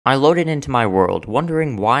I loaded into my world,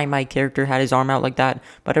 wondering why my character had his arm out like that,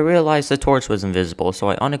 but I realized the torch was invisible, so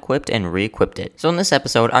I unequipped and re-equipped it. So in this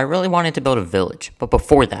episode, I really wanted to build a village, but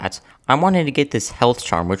before that, I wanted to get this health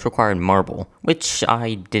charm which required marble, which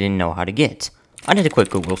I didn't know how to get. I did a quick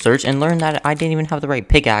Google search and learned that I didn't even have the right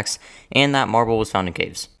pickaxe, and that marble was found in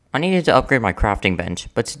caves. I needed to upgrade my crafting bench,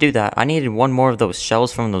 but to do that, I needed one more of those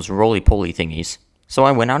shells from those roly-poly thingies. So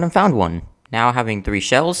I went out and found one. Now having 3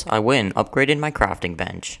 shells, I went and upgraded my crafting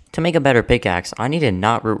bench. To make a better pickaxe, I needed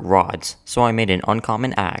knotroot rods, so I made an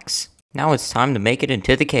uncommon axe. Now it's time to make it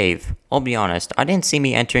into the cave. I'll be honest, I didn't see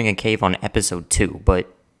me entering a cave on episode 2,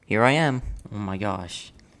 but here I am. Oh my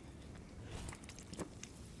gosh.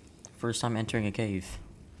 First time entering a cave.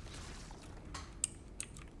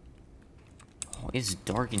 Oh, it's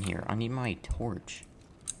dark in here. I need my torch.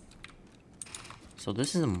 So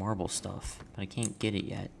this is the marble stuff, but I can't get it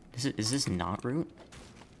yet. Is this knotroot?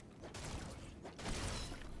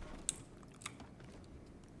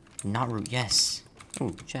 Knotroot, yes.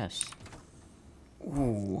 Ooh, chest.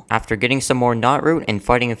 Ooh. After getting some more knotroot and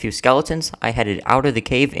fighting a few skeletons, I headed out of the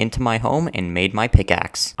cave into my home and made my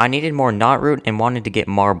pickaxe. I needed more knotroot and wanted to get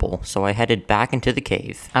marble, so I headed back into the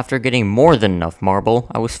cave. After getting more than enough marble,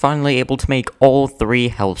 I was finally able to make all 3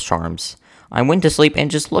 health charms. I went to sleep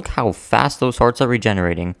and just look how fast those hearts are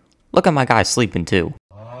regenerating. Look at my guy sleeping too.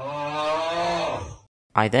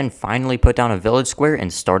 I then finally put down a village square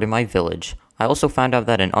and started my village. I also found out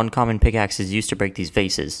that an uncommon pickaxe is used to break these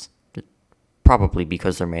vases. Probably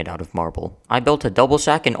because they're made out of marble. I built a double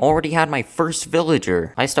shack and already had my first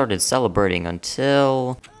villager. I started celebrating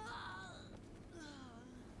until...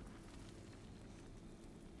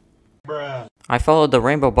 Bruh. I followed the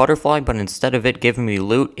rainbow butterfly, but instead of it giving me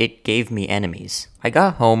loot, it gave me enemies. I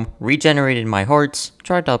got home, regenerated my hearts,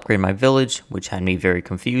 tried to upgrade my village, which had me very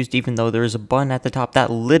confused even though there is a button at the top that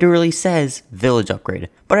literally says village upgrade.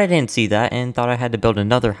 But I didn't see that and thought I had to build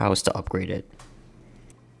another house to upgrade it.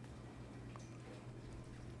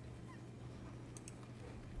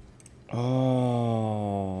 Oh.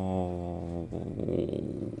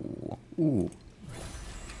 Ooh.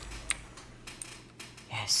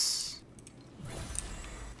 Yes.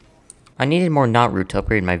 I needed more knotroot to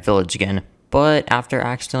upgrade my village again, but after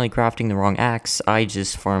accidentally crafting the wrong axe, I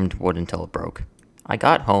just farmed wood until it broke. I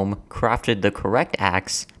got home, crafted the correct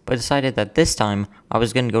axe, but decided that this time I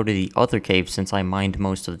was going to go to the other cave since I mined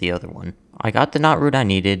most of the other one. I got the knotroot I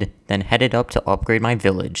needed, then headed up to upgrade my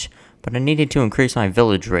village, but I needed to increase my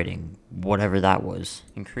village rating, whatever that was.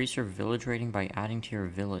 Increase your village rating by adding to your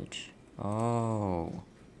village. Oh.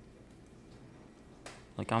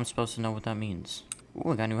 Like I'm supposed to know what that means.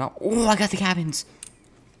 Ooh, I got a new house. Oh, I got the cabins!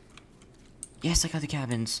 Yes, I got the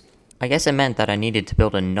cabins. I guess it meant that I needed to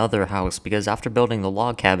build another house because after building the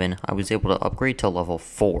log cabin, I was able to upgrade to level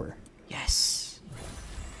 4. Yes!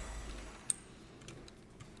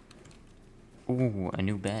 Ooh, a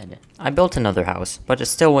new bed. I built another house, but it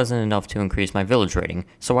still wasn't enough to increase my village rating,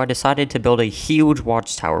 so I decided to build a huge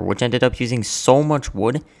watchtower, which ended up using so much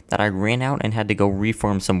wood that I ran out and had to go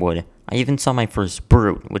reform some wood. I even saw my first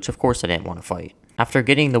brute, which of course I didn't want to fight. After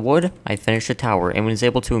getting the wood, I finished the tower and was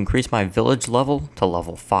able to increase my village level to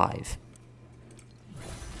level 5.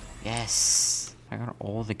 Yes! I got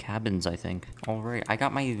all the cabins, I think. Alright, I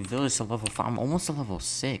got my village to level 5. I'm almost to level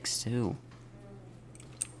 6, too.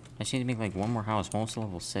 I just need to make like one more house, almost to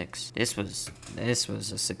level 6. This was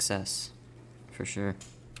a success. For sure.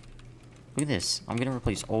 Look at this. I'm gonna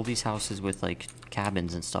replace all these houses with like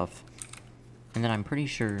cabins and stuff. And then I'm pretty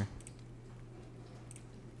sure...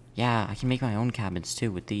 Yeah, I can make my own cabins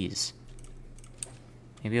too with these.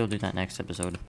 Maybe I'll do that next episode.